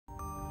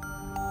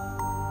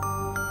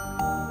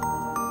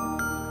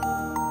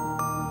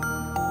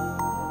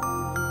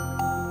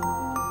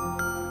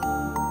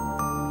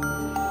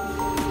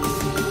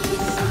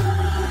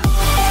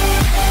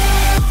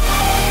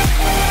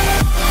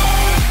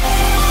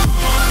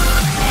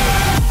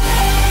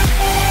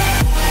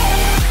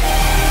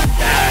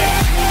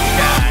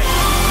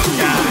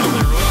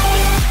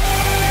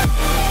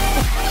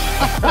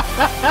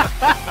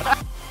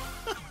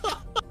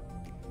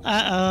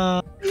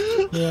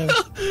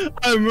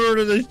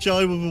murdered a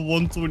child with a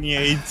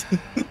 128.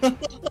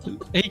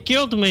 He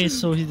killed me,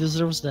 so he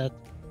deserves that.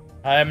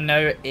 I am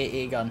now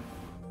AA gun.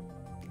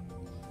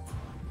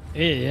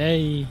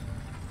 Hey.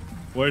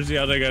 Where's the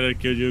other guy that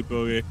killed you,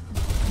 Colgie?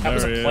 That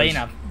was There he a plane, is.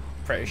 I'm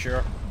pretty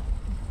sure.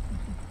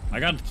 I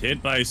got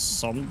hit by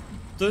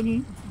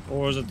something?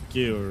 Or was it the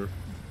killer?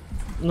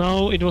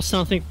 No, it was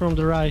something from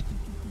the right.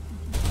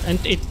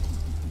 And it...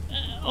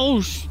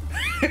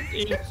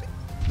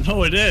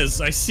 No, it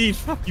is. I see it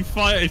fucking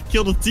fire. It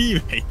killed a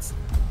teammate.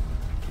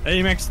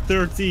 AMX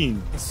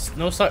 13. It's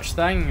no such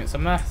thing, it's a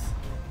myth.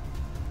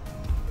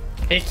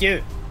 Hey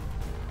Q.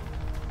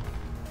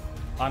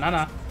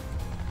 Banana.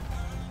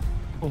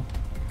 Oh.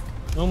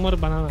 No more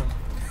banana.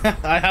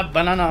 I have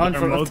banana on for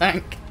the Remote.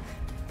 tank.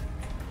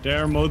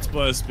 There are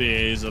multiple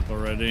SPAs up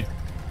already.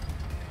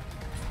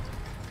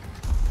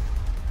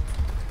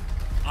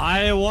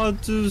 I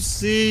want to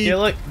see. Here,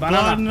 look,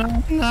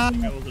 banana. I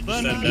will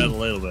defend that a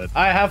little bit.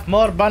 I have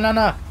more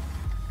banana.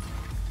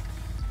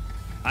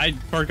 I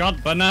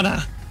forgot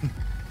banana.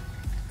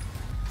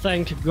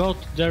 Thank God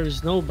there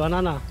is no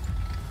banana.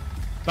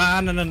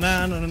 Banana.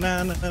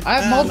 I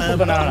have multiple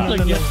banana.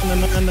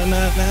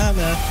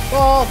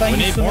 Oh, thank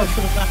you so much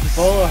for the thanks.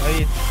 Oh, how are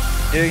you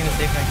doing this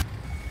evening?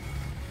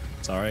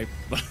 Sorry.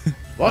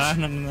 What?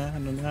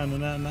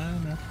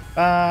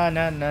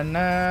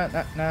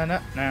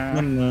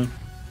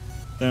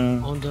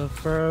 On the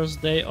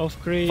first day of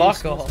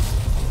Christmas. Fuck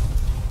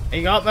off.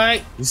 You got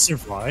me? You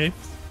survived?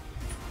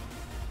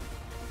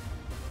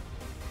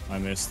 I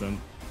missed him.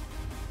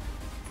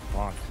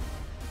 Fuck.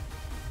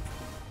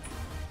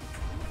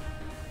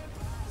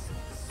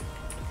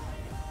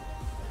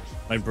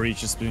 My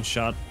breach has been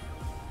shot.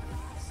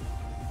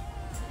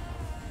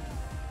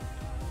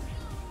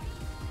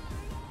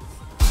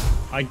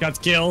 I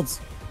got killed.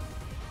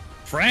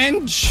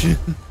 French?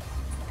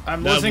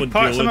 I'm That losing would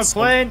parts do of my it.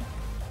 plane.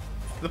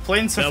 The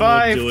plane That would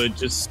survived. do it.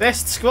 Just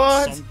Best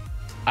squad. some-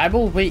 I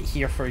will wait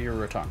here for your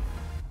return.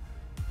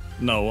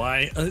 No,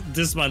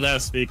 this is my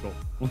last vehicle.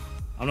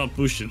 I'm not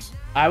pushing.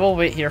 I will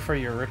wait here for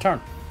your return.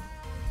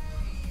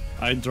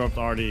 I dropped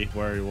Artie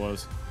where he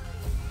was.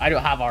 I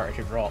don't have art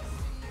to drop.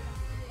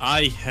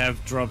 I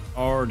have dropped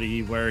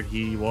Artie where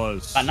he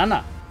was.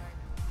 Banana.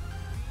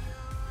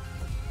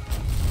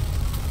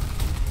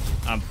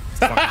 I'm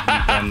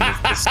fucking done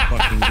with this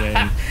fucking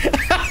game.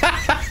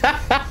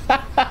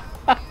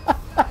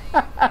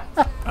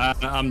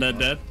 I'm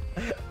dead.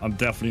 I'm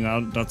definitely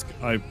not.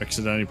 I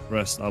accidentally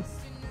pressed up.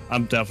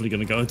 I'm definitely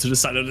gonna go to the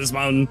side of this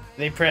mountain.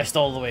 They pressed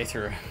all the way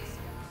through.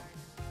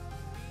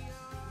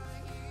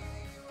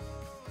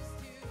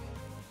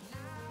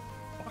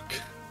 Fuck.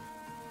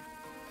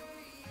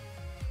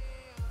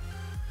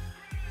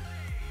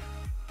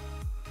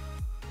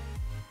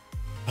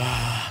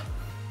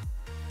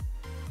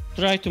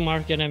 Try to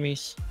mark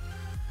enemies.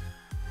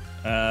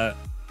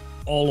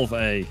 All of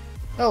A.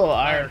 Hello,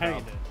 Iron. How you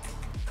doing?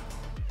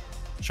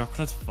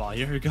 Chocolate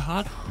fire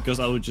god? Because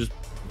I would just.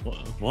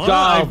 What?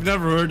 God. I've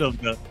never heard of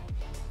that.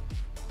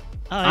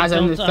 As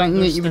in the thing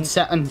that you would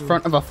sit in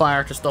front of a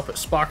fire To stop it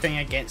sparking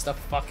against a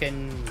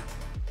fucking...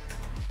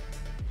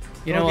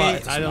 You know Okay, what?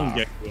 It I doesn't don't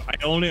matter. get you. I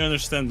only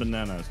understand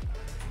bananas.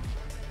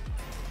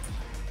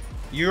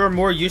 You're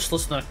more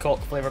useless than a cock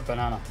flavored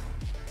banana.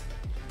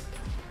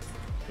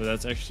 But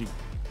that's actually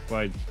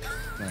quite.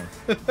 No.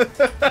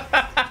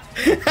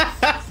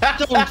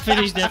 Don't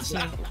finish that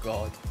sentence. Oh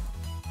god.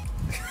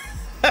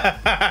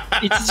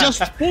 It's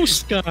just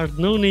postcard,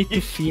 no need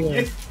to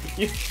fear.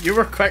 You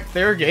were quick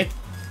there, Gay.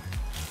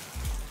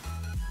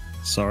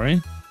 Sorry?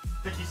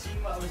 Did you see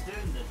what I was doing,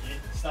 did you?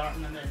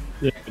 Starting and then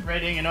Yeah.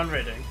 reading and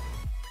unreading.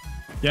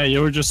 Yeah,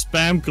 you were just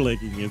spam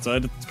clicking it, so I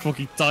had to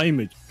fucking time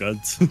it, you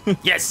cunt.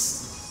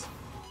 Yes!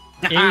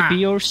 A,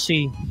 B, or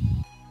C.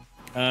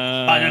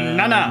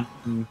 Banana!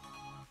 No.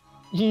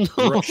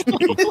 Rush me.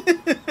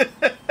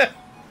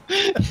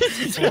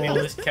 Give me a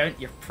loose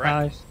count, you prick.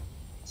 5,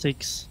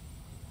 6,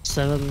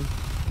 7,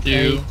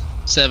 2,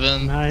 8,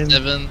 7, 9,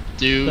 7,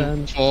 2,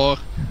 10. 4,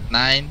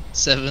 9,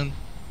 7,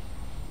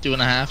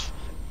 2.5.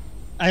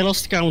 I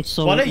lost count,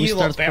 so Why don't we you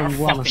lot start better from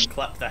 1. fucking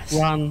clip this?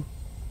 1,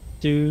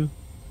 2,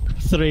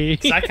 3.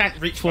 'Cause I can't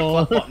reach my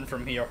 4. clip button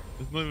from here.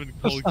 It's not even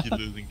Colgie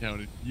losing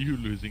count, it's you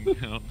losing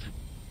count.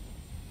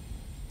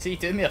 See,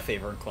 do me a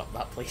favour and clip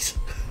that, please.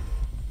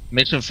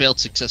 Mission failed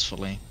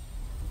successfully.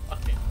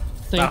 Okay.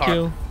 Thank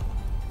you.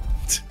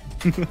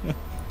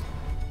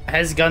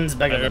 His gun's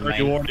bigger than Every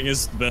mine. warning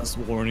is the best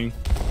warning.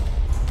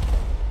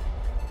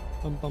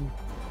 Bum, bum.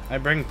 I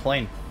bring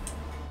plane.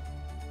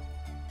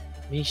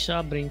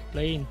 Misha, bring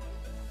plane.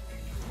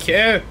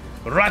 Q!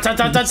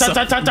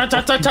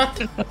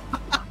 Rat-tat-tat-tat-tat-tat-tat-tat-tat!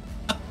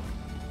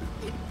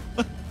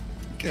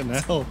 Fucking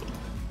hell.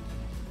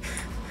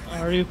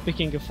 Are you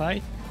picking a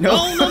fight?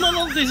 No.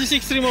 No, this is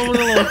extreme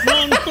overload.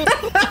 No,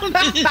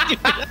 this is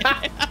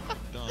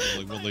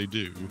Like what they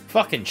do.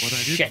 Fucking What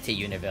I did? shitty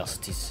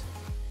universities.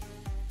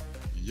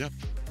 Yep.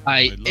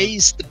 I love-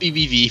 aced the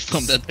PvP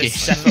from that game.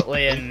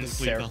 Specifically in Complete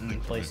certain nothing from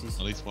it, places.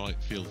 At least what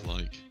it feels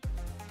like.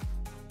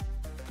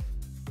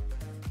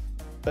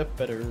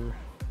 Better.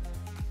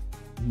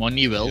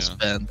 Money well Yeah.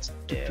 spent.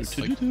 Yes.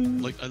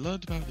 Like I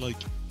learned about like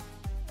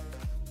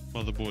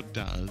motherboard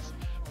does,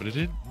 but I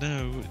didn't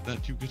know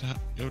that you could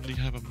only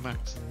have a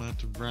maximum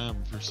amount of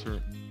RAM for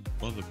certain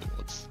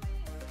motherboards.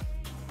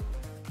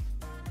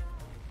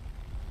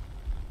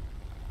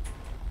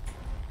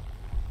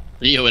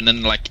 Rio and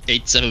then like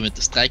 8-7 with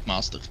the Strike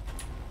Master.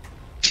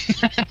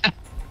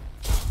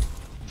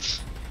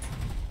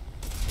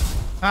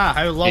 Ah,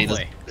 how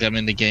lovely. I'm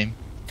in the game.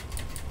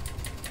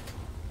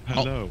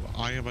 Hello,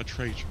 I am a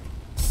traitor.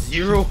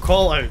 0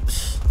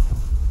 callouts.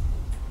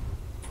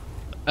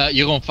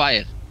 You're on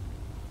fire.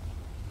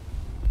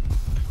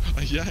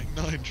 A Yak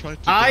 9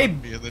 tried to I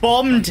bomb me and then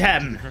bombed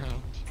crashed into him. the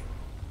ground.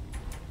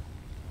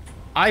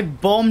 I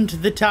bombed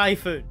the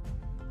typhoon.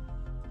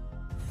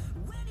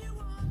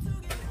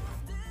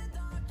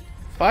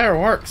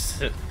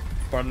 Fireworks at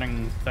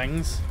burning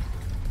things.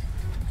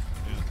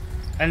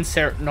 Yeah.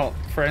 Insert not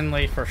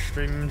friendly for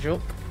stream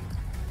joke.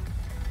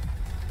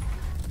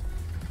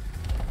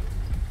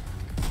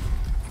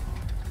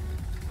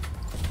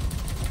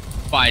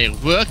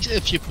 Fireworks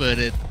if you put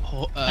it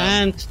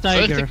And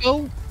tiger.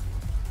 vertical.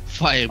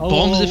 Fire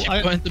bombs if you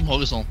I- point them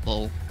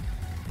horizontal.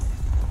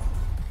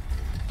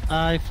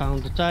 I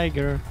found the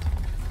tiger.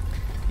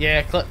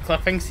 Yeah,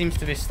 clipping seems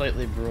to be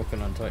slightly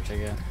broken on Twitch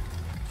again.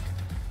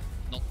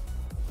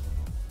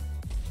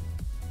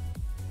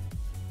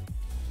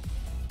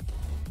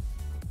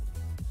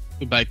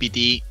 Goodbye,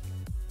 PT.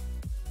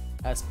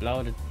 That's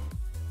bloated.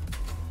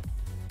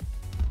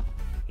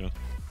 Yeah,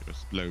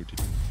 exploded.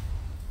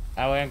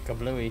 I went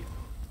kablooey.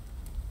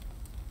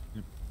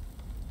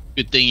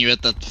 Good thing you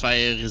had that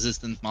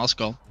fire-resistant mask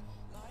on.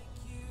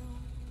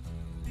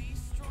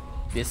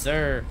 Yes,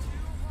 sir.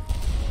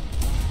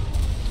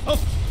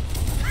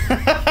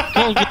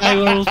 Colgie, I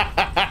will.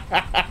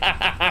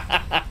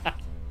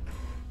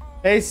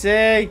 Hey,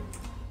 say.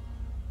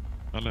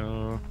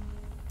 Hello.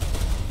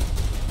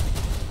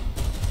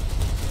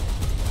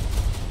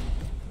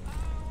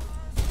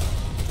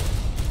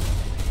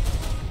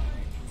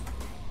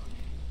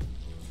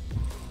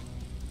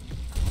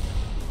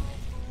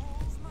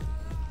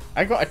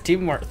 I got a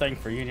teamwork thing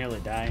for you nearly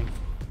dying.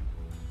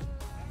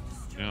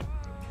 Yeah.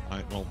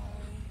 Well,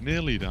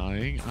 nearly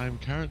dying.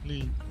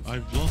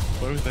 I've lost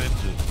both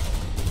engines.